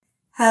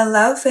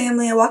Hello,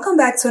 family, and welcome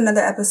back to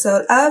another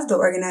episode of the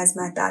Organize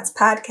My Thoughts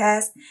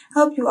podcast. I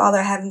hope you all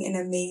are having an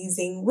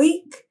amazing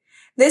week.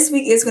 This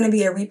week is going to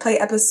be a replay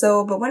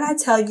episode, but when I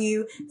tell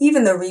you,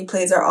 even the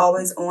replays are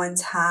always on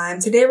time.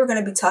 Today we're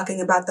going to be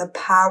talking about the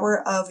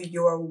power of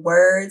your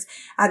words.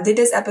 I did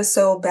this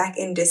episode back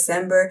in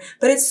December,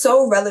 but it's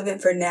so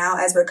relevant for now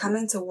as we're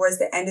coming towards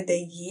the end of the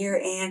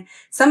year, and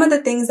some of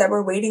the things that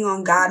we're waiting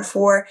on God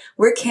for,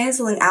 we're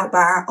canceling out by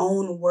our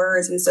own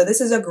words. And so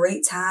this is a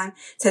great time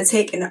to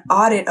take an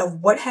audit of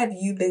what have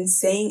you been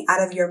saying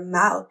out of your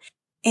mouth.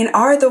 And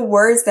are the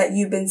words that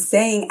you've been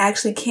saying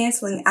actually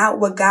canceling out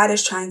what God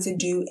is trying to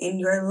do in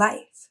your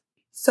life?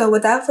 So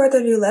without further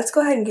ado, let's go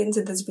ahead and get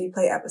into this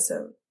replay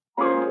episode.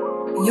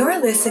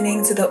 You're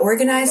listening to the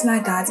Organize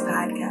My Thoughts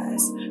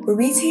podcast, where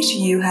we teach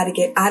you how to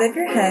get out of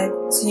your head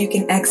so you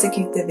can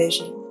execute the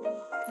vision.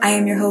 I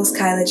am your host,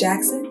 Kyla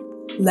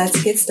Jackson.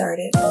 Let's get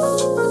started.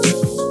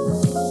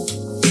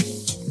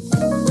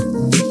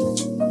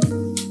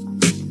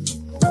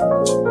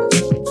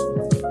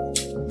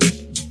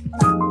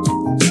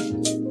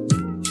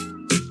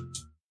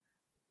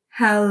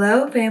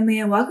 Hello, family,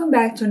 and welcome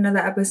back to another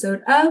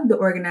episode of the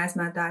Organize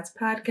My Thoughts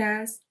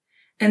podcast.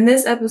 In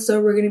this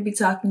episode, we're going to be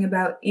talking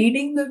about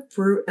eating the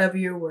fruit of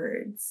your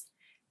words.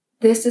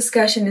 This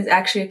discussion is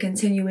actually a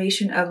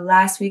continuation of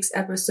last week's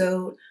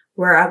episode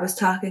where I was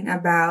talking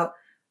about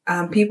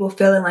people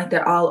feeling like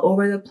they're all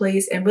over the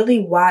place and really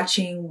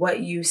watching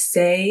what you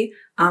say.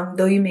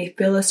 Though you may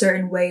feel a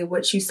certain way,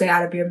 what you say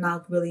out of your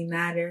mouth really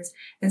matters.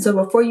 And so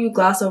before you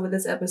gloss over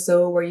this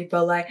episode where you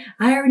feel like,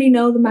 I already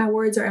know that my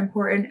words are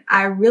important,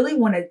 I really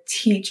want to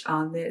teach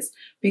on this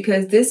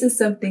because this is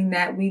something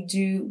that we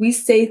do. We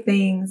say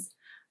things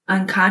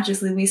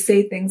unconsciously. We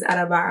say things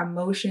out of our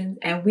emotions,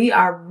 and we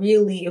are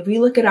really, if we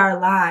look at our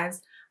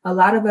lives, a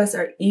lot of us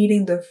are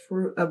eating the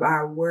fruit of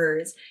our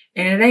words,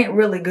 and it ain't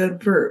really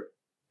good fruit.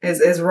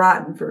 It's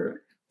rotten fruit.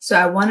 So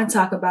I want to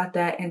talk about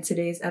that in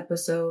today's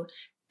episode.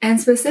 And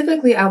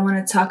specifically, I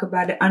want to talk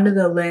about it under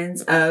the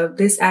lens of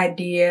this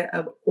idea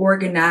of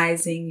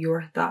organizing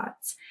your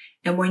thoughts.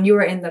 And when you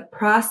are in the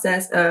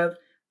process of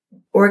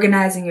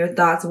organizing your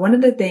thoughts, one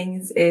of the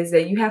things is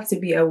that you have to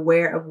be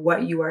aware of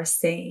what you are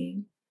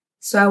saying.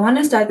 So I want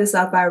to start this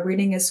off by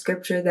reading a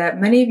scripture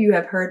that many of you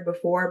have heard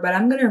before, but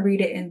I'm going to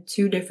read it in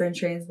two different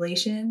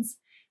translations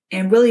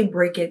and really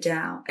break it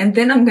down. And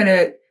then I'm going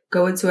to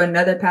go into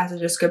another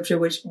passage of scripture,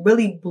 which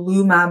really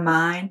blew my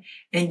mind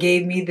and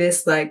gave me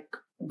this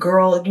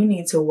girl, you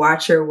need to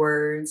watch your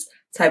words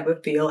type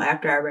of feel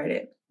after I read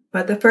it.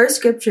 But the first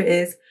scripture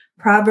is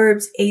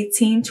Proverbs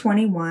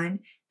 18:21,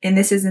 and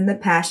this is in the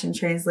Passion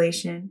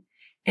Translation.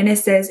 And it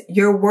says,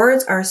 your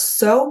words are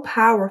so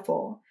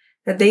powerful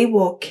that they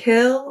will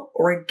kill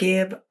or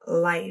give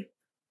life,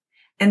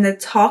 and the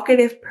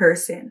talkative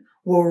person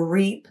will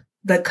reap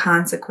the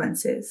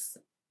consequences.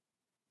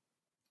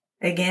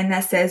 Again,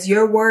 that says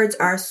your words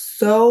are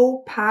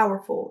so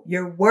powerful.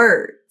 Your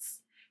words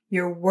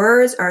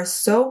are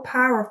so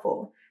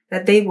powerful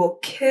that they will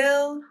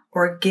kill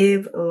or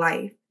give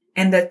life,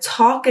 and the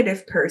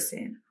talkative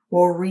person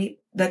will reap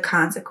the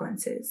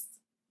consequences.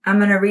 I'm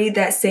going to read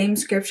that same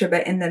scripture,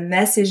 but in the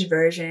Message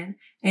version,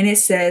 and it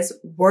says,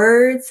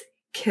 words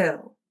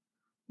kill.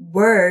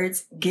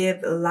 Words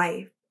give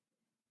life.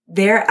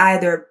 They're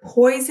either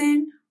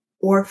poison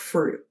or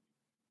fruit.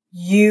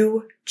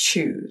 You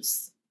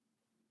choose.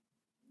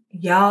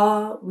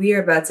 Y'all, we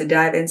are about to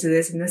dive into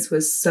this, and this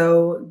was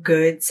so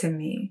good to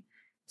me.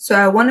 So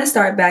I want to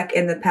start back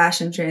in the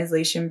Passion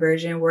Translation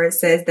version where it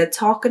says the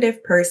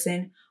talkative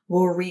person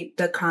will reap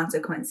the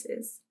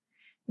consequences.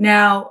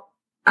 Now,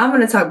 I'm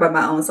going to talk about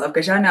my own self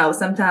because y'all know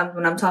sometimes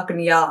when I'm talking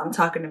to y'all, I'm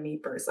talking to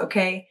me first,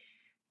 okay?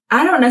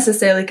 I don't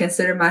necessarily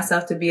consider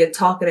myself to be a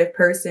talkative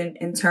person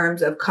in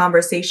terms of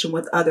conversation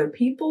with other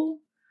people.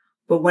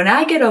 But when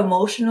I get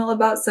emotional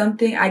about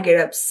something, I get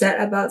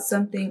upset about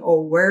something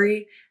or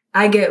worried,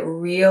 I get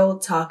real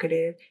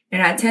talkative,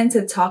 and I tend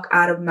to talk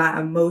out of my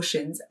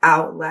emotions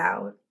out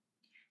loud.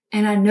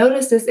 And I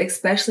notice this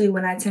especially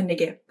when I tend to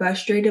get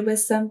frustrated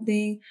with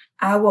something.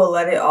 I will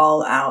let it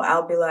all out.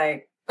 I'll be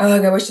like, oh,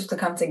 I wish this could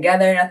come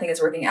together. Nothing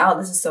is working out.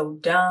 This is so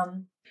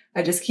dumb.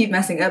 I just keep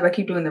messing up. I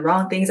keep doing the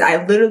wrong things.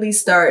 I literally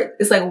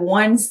it's like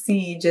one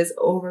seed just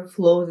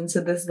overflows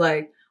into this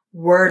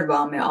word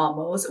vomit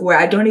almost, where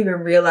I don't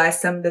even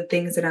realize some of the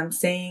things that I'm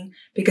saying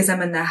because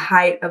I'm in the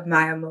height of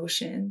my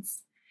emotions.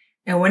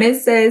 And when it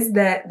says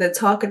that the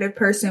talkative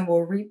person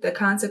will reap the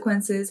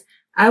consequences,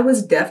 I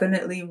was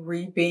definitely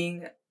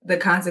reaping the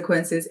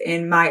consequences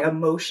in my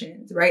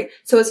emotions, right?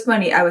 So it's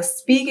funny. I was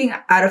speaking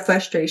out of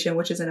frustration,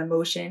 which is an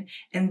emotion.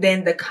 And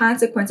then the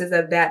consequences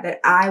of that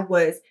I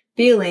was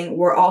feeling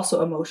were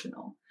also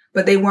emotional,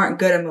 but they weren't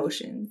good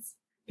emotions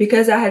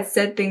because I had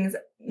said things,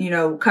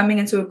 coming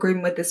into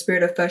agreement with the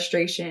spirit of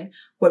frustration.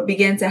 What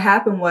began to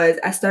happen was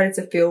I started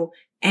to feel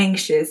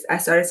anxious. I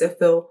started to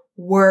feel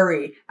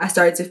worried. I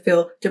started to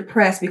feel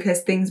depressed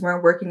because things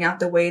weren't working out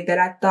the way that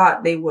I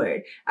thought they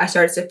would. I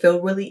started to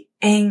feel really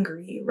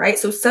angry, right?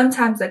 So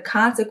sometimes the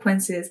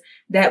consequences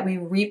that we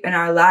reap in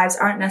our lives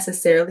aren't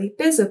necessarily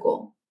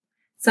physical.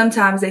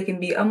 Sometimes they can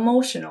be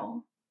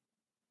emotional.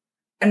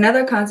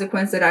 Another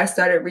consequence that I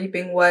started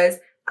reaping was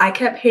I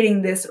kept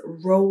hitting this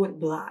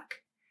roadblock.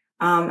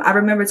 I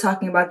remember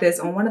talking about this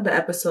on one of the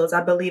episodes.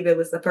 I believe it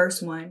was the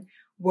first one,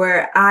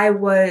 where I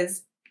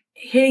was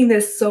hitting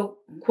this so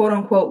quote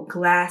unquote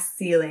glass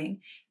ceiling.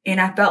 And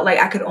I felt like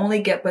I could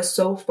only get but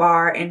so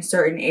far in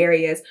certain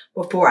areas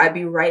before I'd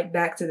be right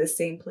back to the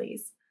same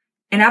place.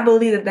 And I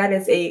believe that that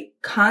is a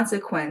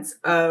consequence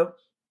of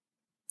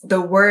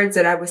the words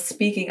that I was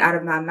speaking out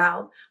of my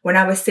mouth. When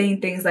I was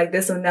saying things like,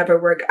 this will never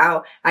work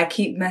out, I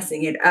keep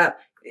messing it up,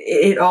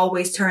 it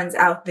always turns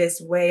out this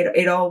way,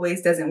 it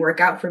always doesn't work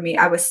out for me.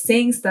 I was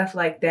saying stuff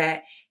like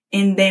that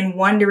and then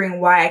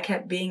wondering why I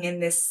kept being in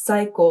this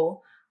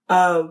cycle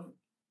of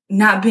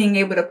not being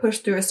able to push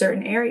through a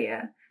certain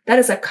area. That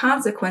is a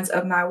consequence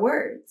of my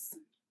words.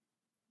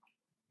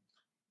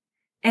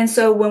 And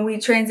so when we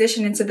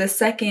transition into the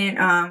second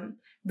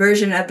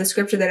version of the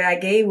scripture that I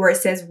gave, where it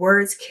says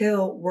words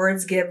kill,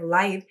 words give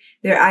life,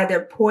 they're either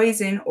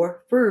poison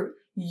or fruit,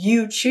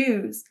 you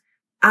choose.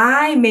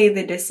 I made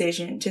the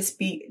decision to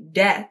speak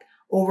death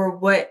over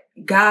what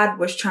God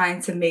was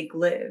trying to make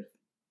live.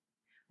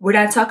 When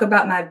I talk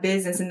about my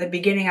business, in the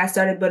beginning, I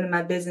started building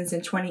my business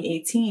in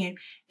 2018,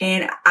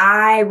 and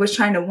I was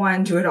trying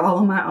to, do it all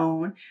on my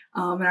own.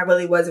 And I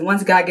really wasn't.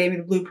 Once God gave me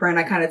the blueprint,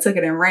 I kind of took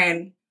it and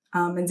ran,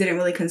 and didn't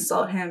really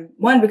consult him.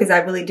 One, because I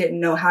really didn't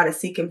know how to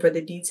seek him for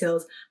the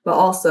details, but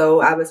also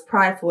I was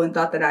prideful and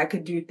thought that I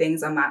could do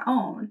things on my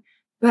own.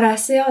 But I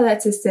say all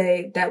that to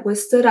say that what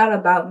stood out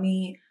about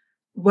me,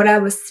 what I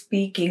was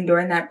speaking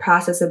during that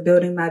process of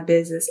building my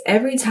business,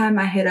 every time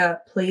I hit a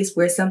place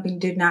where something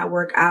did not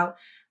work out,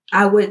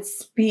 I would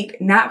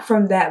speak not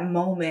from that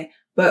moment,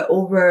 but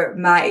over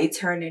my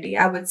eternity.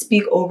 I would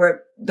speak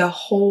over the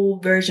whole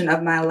version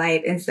of my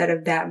life instead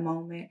of that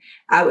moment.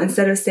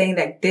 Instead of saying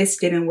that this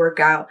didn't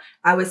work out,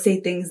 I would say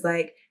things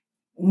like,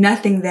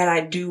 nothing that I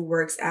do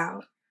works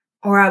out.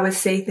 Or I would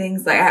say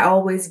things like, I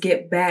always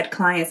get bad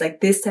clients.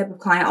 Like, this type of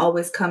client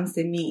always comes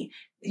to me.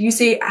 You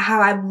see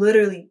how I'm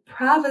literally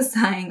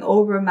prophesying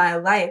over my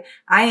life.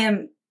 I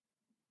am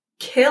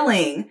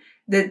killing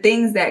the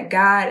things that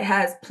God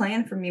has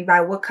planned for me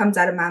by what comes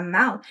out of my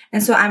mouth.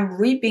 And so I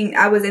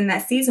was in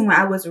that season where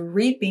I was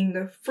reaping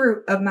the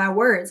fruit of my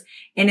words.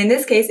 And in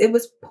this case, it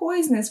was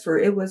poisonous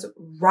fruit. It was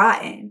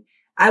rotten.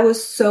 I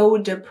was so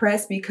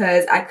depressed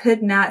because I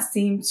could not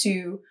seem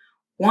to,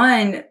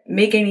 one,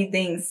 make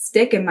anything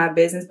stick in my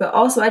business, but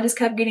also I just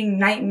kept getting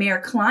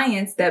nightmare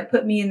clients that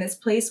put me in this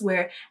place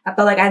where I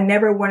felt like I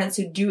never wanted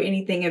to do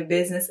anything in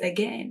business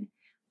again.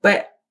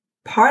 But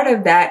part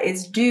of that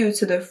is due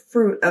to the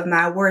fruit of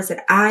my words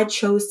that I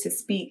chose to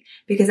speak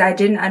because I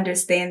didn't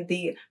understand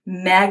the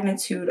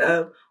magnitude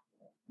of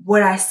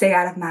what I say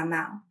out of my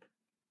mouth.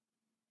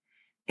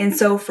 And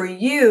so for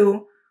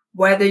you,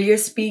 whether you're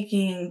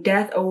speaking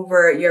death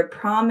over your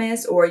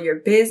promise or your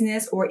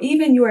business or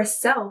even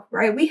yourself,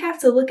 right? We have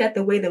to look at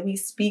the way that we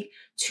speak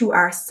to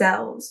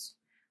ourselves.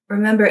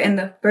 Remember, in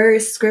the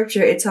first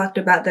scripture, it talked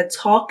about the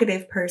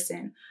talkative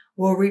person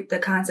will reap the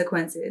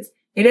consequences.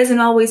 It doesn't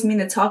always mean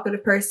the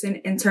talkative person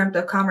in terms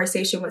of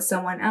conversation with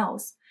someone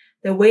else.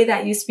 The way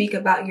that you speak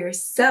about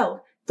yourself,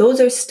 those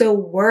are still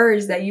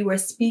words that you are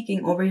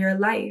speaking over your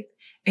life.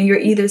 And you're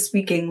either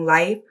speaking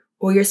life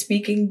or you're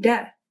speaking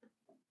death.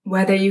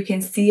 Whether you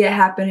can see it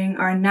happening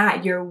or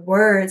not, your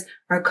words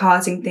are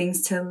causing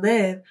things to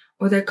live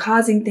or they're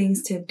causing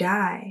things to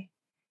die.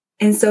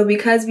 And so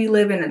because we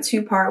live in a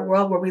two-part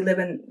world where we live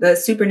in the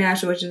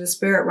supernatural, which is the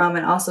spirit realm,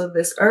 and also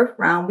this earth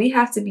realm, we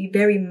have to be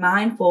very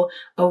mindful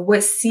of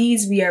what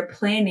seeds we are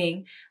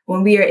planting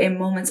when we are in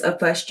moments of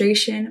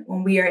frustration,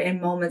 when we are in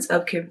moments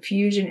of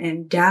confusion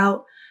and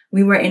doubt,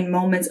 when we're in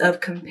moments of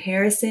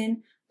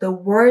comparison. The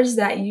words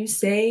that you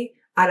say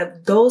out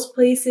of those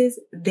places,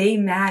 they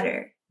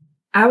matter.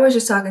 I was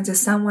just talking to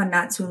someone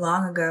not too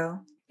long ago,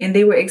 and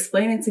they were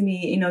explaining to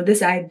me,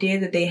 this idea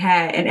that they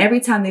had. And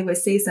every time they would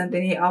say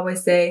something, they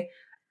always say,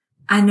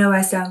 I know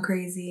I sound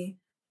crazy.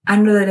 I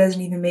know that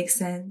doesn't even make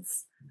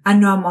sense. I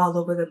know I'm all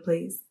over the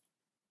place.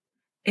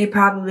 It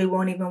probably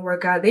won't even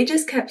work out. They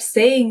just kept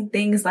saying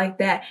things like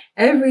that.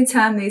 Every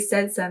time they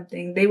said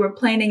something, they were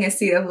planting a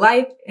seed of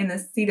life and a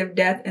seed of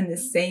death in the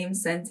same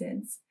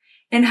sentence.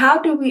 And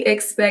how do we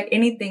expect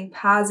anything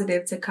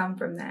positive to come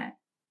from that?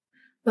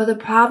 But the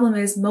problem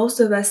is most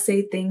of us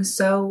say things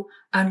so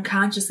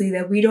unconsciously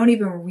that we don't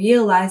even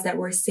realize that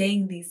we're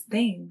saying these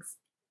things.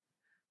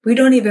 We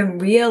don't even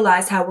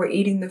realize how we're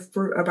eating the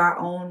fruit of our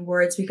own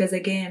words because,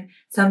 again,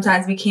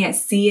 sometimes we can't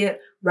see it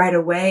right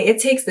away.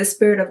 It takes the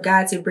Spirit of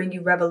God to bring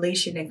you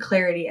revelation and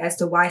clarity as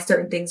to why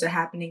certain things are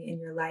happening in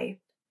your life.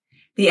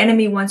 The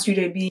enemy wants you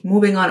to be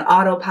moving on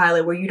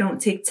autopilot where you don't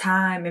take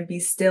time and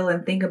be still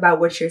and think about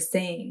what you're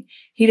saying.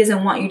 He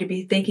doesn't want you to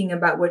be thinking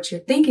about what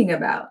you're thinking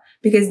about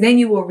because then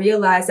you will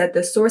realize that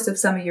the source of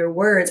some of your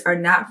words are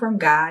not from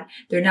God.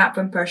 They're not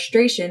from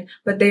frustration,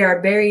 but they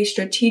are very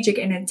strategic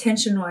and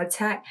intentional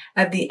attack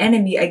of the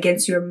enemy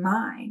against your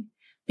mind.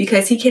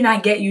 because he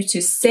cannot get you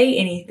to say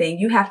anything.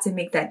 You have to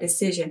make that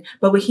decision.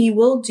 But what he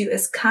will do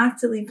is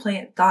constantly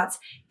plant thoughts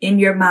in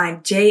your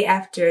mind day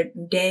after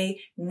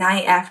day,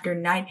 night after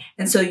night.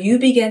 And so you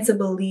begin to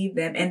believe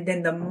them. And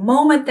then the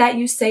moment that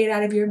you say it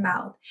out of your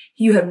mouth,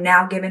 you have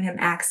now given him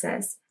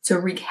access to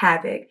wreak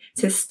havoc,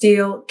 to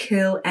steal,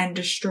 kill, and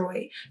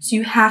destroy. So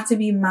you have to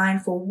be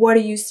mindful. What are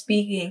you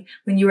speaking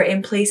when you are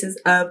in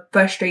places of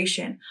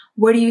frustration?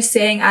 What are you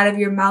saying out of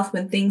your mouth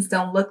when things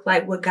don't look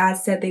like what God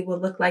said they will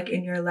look like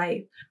in your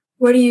life?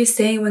 What are you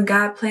saying when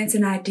God plants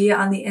an idea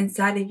on the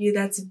inside of you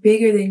that's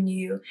bigger than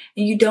you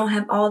and you don't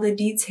have all the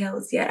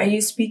details yet? Are you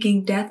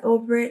speaking death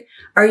over it?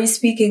 Are you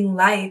speaking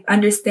life,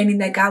 understanding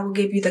that God will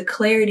give you the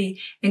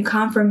clarity and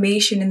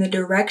confirmation in the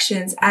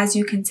directions as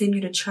you continue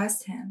to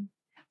trust him?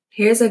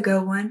 Here's a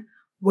good one.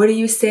 What are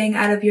you saying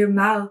out of your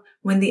mouth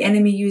when the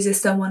enemy uses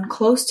someone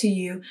close to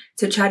you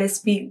to try to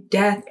speak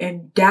death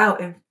and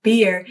doubt and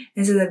fear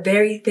into the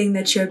very thing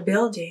that you're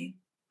building?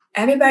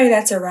 Everybody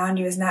that's around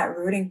you is not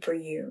rooting for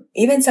you.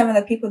 Even some of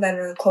the people that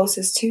are the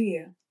closest to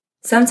you.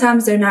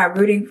 Sometimes they're not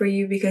rooting for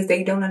you because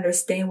they don't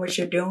understand what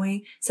you're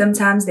doing.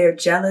 Sometimes they're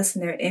jealous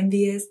and they're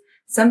envious.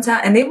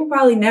 Sometimes, and they will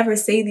probably never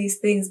say these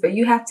things, but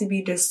you have to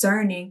be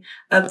discerning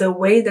of the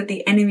way that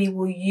the enemy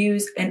will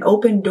use an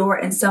open door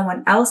in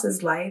someone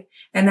else's life.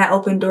 And that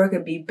open door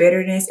could be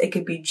bitterness. It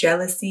could be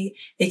jealousy.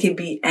 It could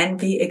be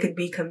envy. It could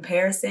be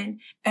comparison.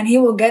 And he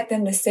will get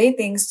them to say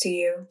things to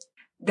you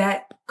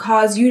that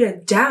cause you to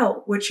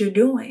doubt what you're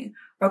doing,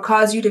 or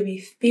cause you to be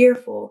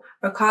fearful,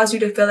 or cause you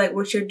to feel like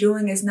what you're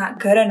doing is not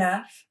good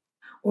enough,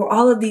 or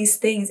all of these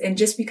things. And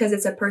just because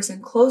it's a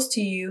person close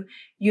to you,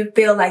 you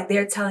feel like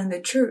they're telling the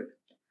truth.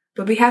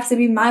 But we have to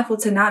be mindful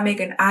to not make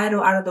an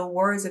idol out of the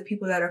words of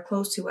people that are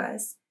close to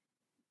us.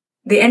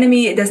 The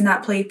enemy does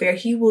not play fair.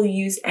 He will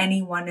use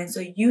anyone. And so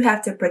you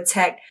have to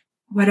protect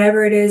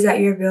whatever it is that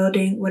you're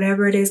building,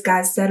 whatever it is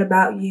God said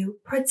about you.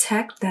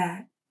 Protect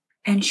that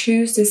and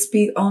choose to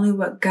speak only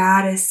what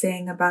God is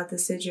saying about the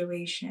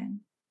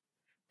situation.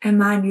 And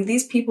mind you,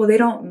 these people, they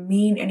don't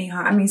mean any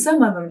harm. I mean,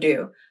 some of them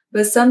do,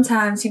 but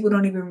sometimes people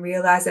don't even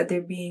realize that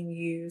they're being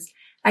used.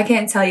 I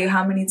can't tell you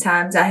how many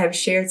times I have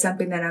shared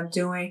something that I'm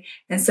doing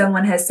and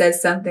someone has said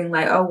something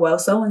like, oh, well,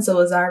 so-and-so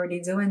is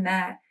already doing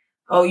that.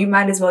 Oh, you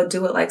might as well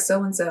do it like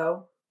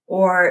so-and-so.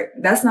 Or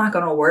that's not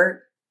going to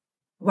work.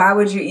 Why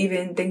would you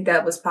even think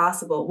that was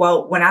possible?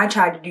 Well, when I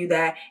tried to do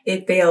that,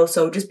 it failed.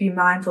 So just be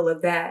mindful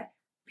of that.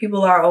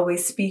 People are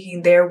always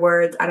speaking their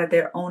words out of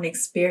their own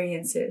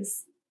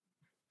experiences.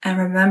 And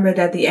remember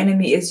that the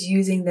enemy is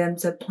using them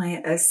to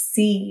plant a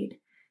seed.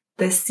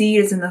 The seed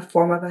is in the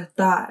form of a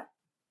thought.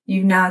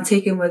 You've now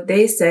taken what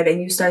they said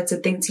and you start to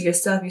think to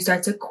yourself, you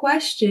start to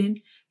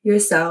question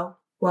yourself.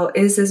 Well,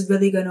 is this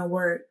really going to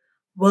work?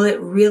 Will it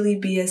really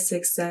be a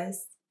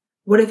success?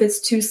 What if it's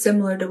too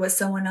similar to what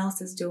someone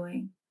else is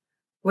doing?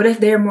 What if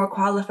they're more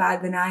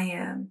qualified than I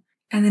am?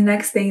 And the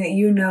next thing that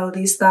you know,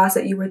 these thoughts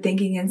that you were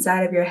thinking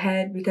inside of your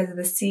head because of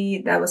the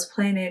seed that was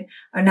planted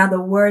are now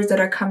the words that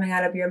are coming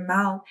out of your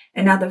mouth.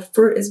 And now the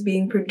fruit is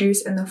being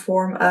produced in the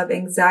form of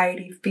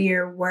anxiety,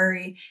 fear,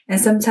 worry,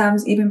 and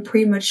sometimes even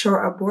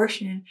premature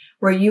abortion,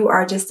 where you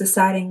are just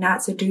deciding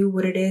not to do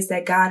what it is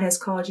that God has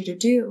called you to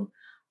do,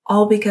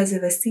 all because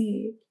of a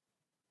seed.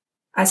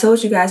 I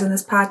told you guys on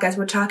this podcast,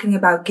 we're talking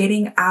about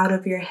getting out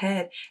of your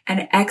head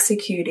and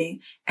executing.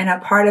 And a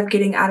part of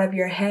getting out of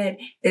your head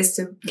is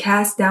to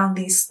cast down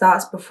these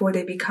thoughts before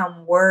they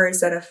become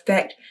words that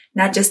affect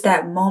not just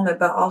that moment,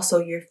 but also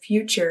your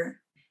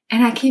future.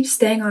 And I keep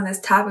staying on this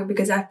topic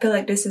because I feel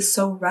like this is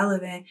so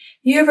relevant.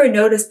 You ever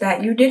notice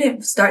that you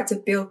didn't start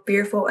to feel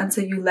fearful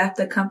until you left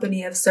the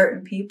company of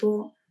certain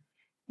people?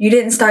 You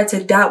didn't start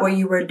to doubt what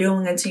you were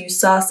doing until you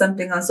saw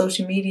something on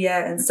social media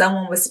and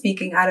someone was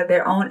speaking out of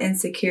their own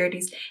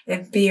insecurities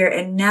and fear.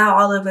 And now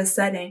all of a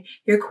sudden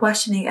you're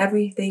questioning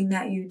everything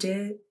that you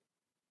did.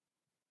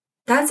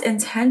 That's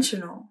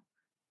intentional.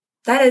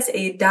 That is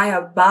a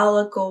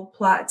diabolical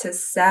plot to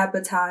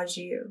sabotage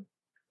you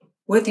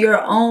with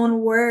your own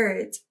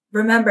words.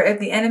 Remember, if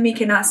the enemy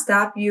cannot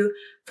stop you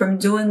from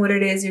doing what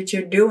it is that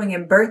you're doing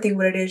and birthing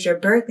what it is you're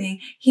birthing,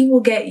 he will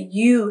get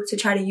you to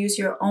try to use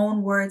your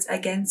own words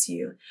against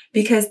you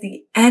because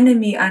the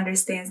enemy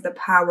understands the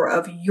power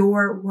of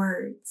your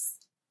words.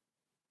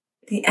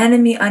 The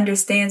enemy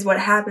understands what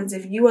happens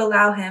if you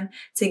allow him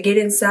to get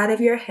inside of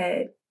your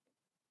head,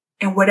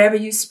 and whatever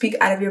you speak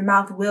out of your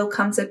mouth will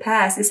come to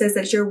pass. It says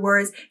that your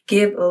words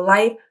give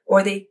life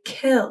or they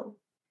kill.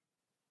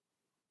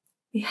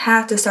 We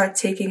have to start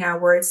taking our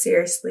words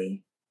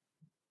seriously.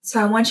 So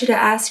I want you to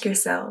ask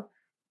yourself,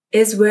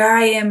 is where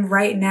I am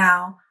right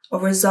now a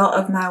result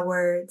of my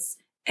words?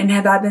 And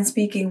have I been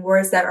speaking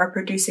words that are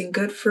producing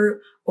good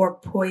fruit or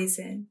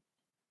poison?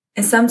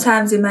 And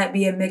sometimes it might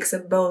be a mix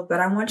of both,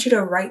 but I want you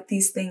to write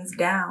these things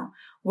down.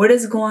 What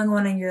is going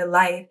on in your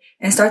life?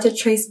 And start to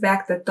trace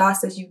back the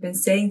thoughts that you've been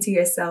saying to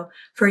yourself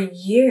for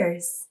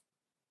years.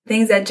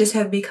 Things that just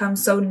have become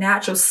so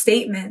natural,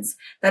 statements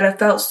that have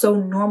felt so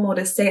normal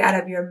to say out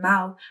of your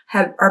mouth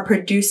are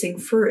producing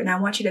fruit. And I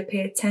want you to pay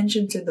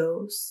attention to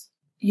those.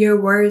 Your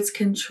words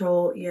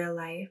control your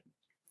life.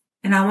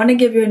 And I want to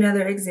give you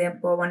another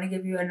example. I want to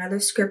give you another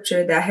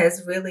scripture that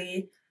has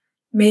really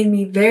made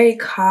me very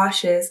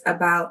cautious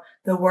about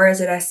the words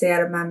that I say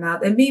out of my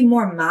mouth and be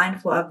more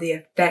mindful of the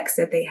effects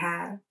that they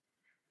have.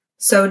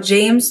 So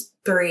James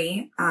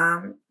 3,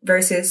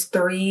 verses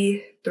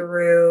 3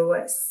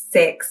 through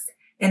 6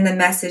 in the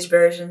Message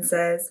version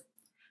says,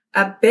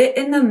 "A bit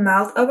in the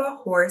mouth of a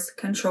horse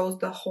controls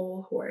the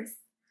whole horse.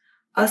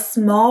 A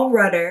small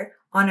rudder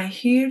on a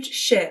huge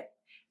ship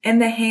in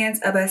the hands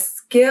of a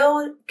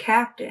skilled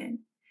captain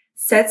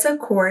sets a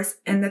course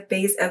in the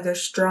face of the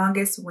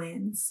strongest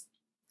winds.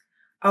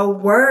 A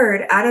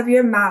word out of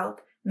your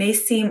mouth may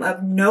seem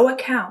of no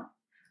account,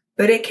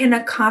 but it can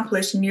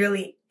accomplish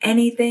nearly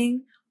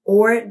anything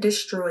or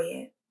destroy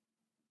it.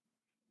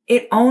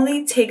 It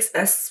only takes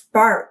a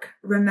spark,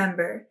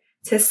 remember,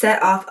 to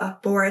set off a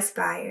forest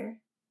fire.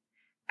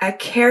 A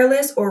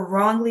careless or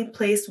wrongly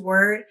placed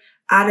word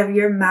out of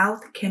your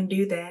mouth can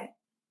do that.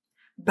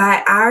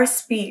 By our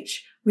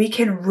speech, we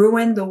can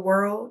ruin the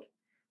world,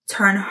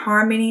 turn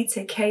harmony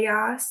to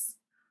chaos,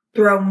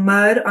 throw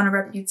mud on a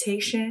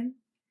reputation,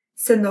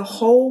 send the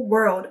whole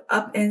world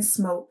up in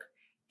smoke,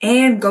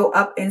 and go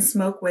up in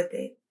smoke with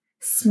it.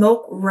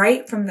 Smoke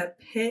right from the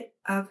pit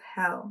of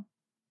hell."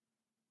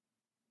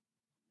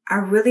 I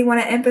really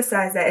want to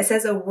emphasize that. It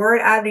says a word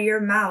out of your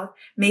mouth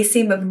may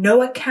seem of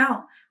no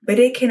account, but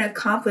it can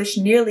accomplish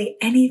nearly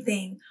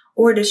anything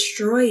or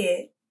destroy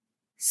it.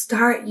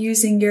 Start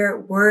using your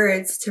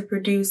words to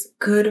produce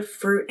good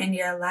fruit in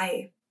your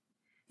life.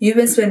 You've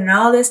been spending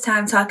all this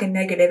time talking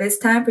negative. It's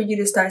time for you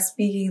to start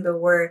speaking the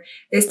word.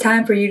 It's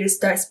time for you to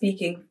start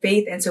speaking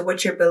faith into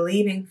what you're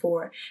believing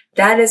for.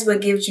 That is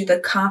what gives you the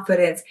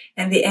confidence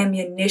and the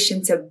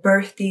ammunition to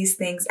birth these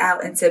things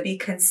out and to be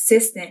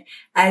consistent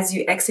as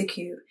you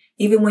execute.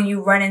 Even when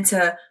you run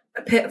into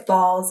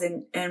pitfalls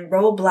and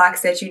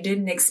roadblocks that you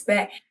didn't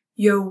expect,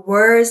 your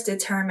words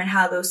determine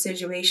how those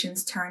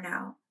situations turn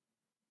out.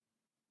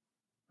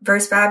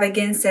 Verse 5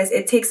 again says,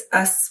 "It takes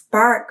a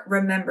spark,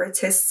 remember,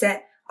 to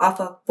set off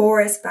a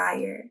forest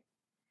fire."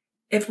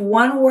 If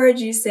one word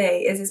you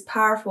say is as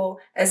powerful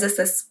as just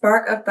a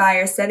spark of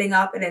fire setting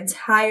off an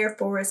entire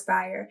forest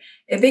fire,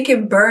 if it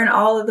can burn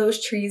all of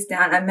those trees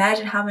down,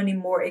 imagine how many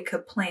more it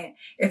could plant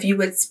if you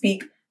would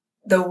speak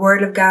the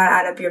word of God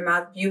out of your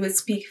mouth. You would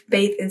speak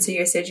faith into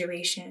your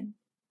situation.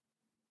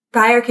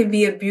 Fire can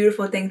be a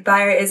beautiful thing.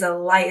 Fire is a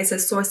light. It's a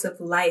source of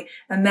light.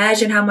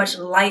 Imagine how much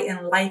light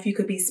and life you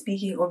could be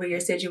speaking over your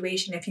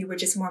situation if you were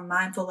just more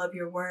mindful of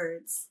your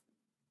words.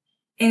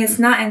 And it's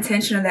not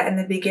intentional that in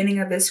the beginning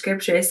of the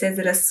scripture, it says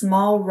that a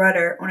small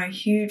rudder on a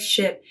huge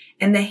ship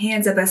in the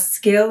hands of a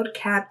skilled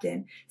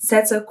captain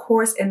sets a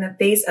course in the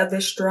face of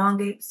the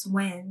strongest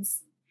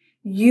winds.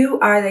 You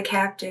are the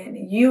captain.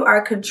 You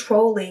are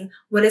controlling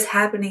what is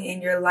happening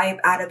in your life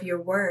out of your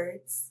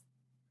words.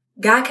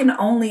 God can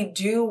only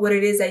do what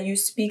it is that you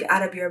speak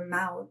out of your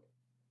mouth.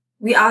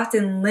 We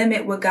often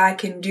limit what God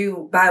can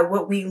do by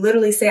what we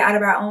literally say out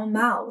of our own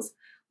mouths.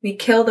 We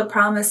kill the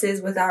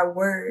promises with our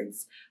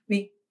words.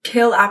 We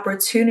kill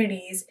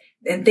opportunities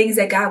and things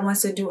that God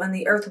wants to do on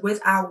the earth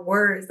with our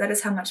words. That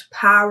is how much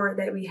power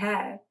that we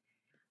have.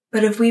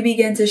 But if we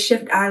begin to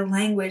shift our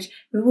language,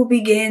 we will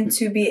begin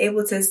to be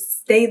able to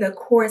stay the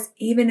course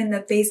even in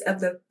the face of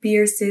the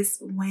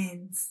fiercest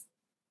winds.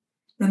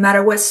 No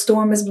matter what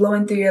storm is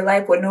blowing through your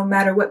life, no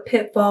matter what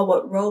pitfall,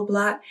 what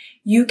roadblock,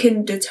 you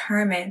can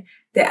determine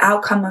the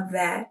outcome of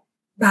that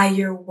by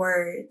your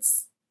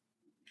words.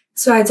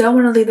 So I don't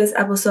want to leave this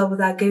episode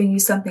without giving you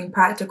something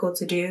practical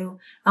to do.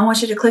 I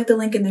want you to click the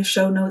link in the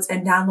show notes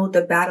and download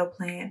the battle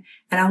plan.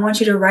 And I want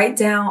you to write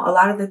down a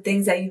lot of the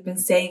things that you've been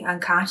saying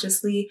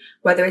unconsciously,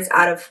 whether it's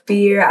out of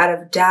fear, out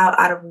of doubt,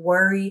 out of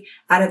worry,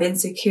 out of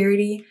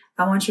insecurity.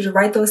 I want you to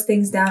write those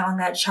things down on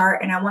that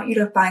chart, and I want you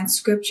to find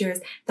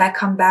scriptures that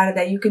combat it,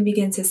 that you can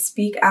begin to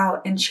speak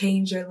out and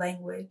change your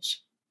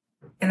language.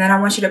 And then I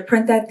want you to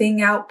print that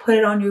thing out, put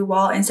it on your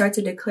wall, and start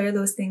to declare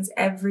those things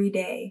every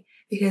day,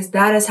 because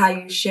that is how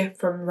you shift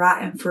from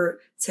rotten fruit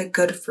to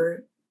good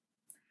fruit.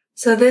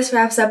 So this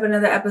wraps up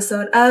another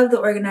episode of the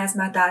Organize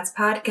My Thoughts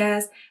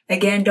podcast.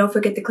 Again, don't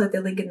forget to click the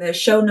link in the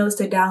show notes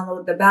to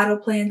download the battle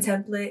plan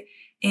template,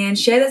 and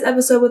share this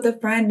episode with a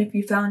friend if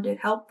you found it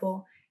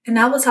helpful. And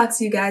I will talk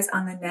to you guys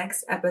on the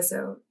next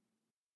episode.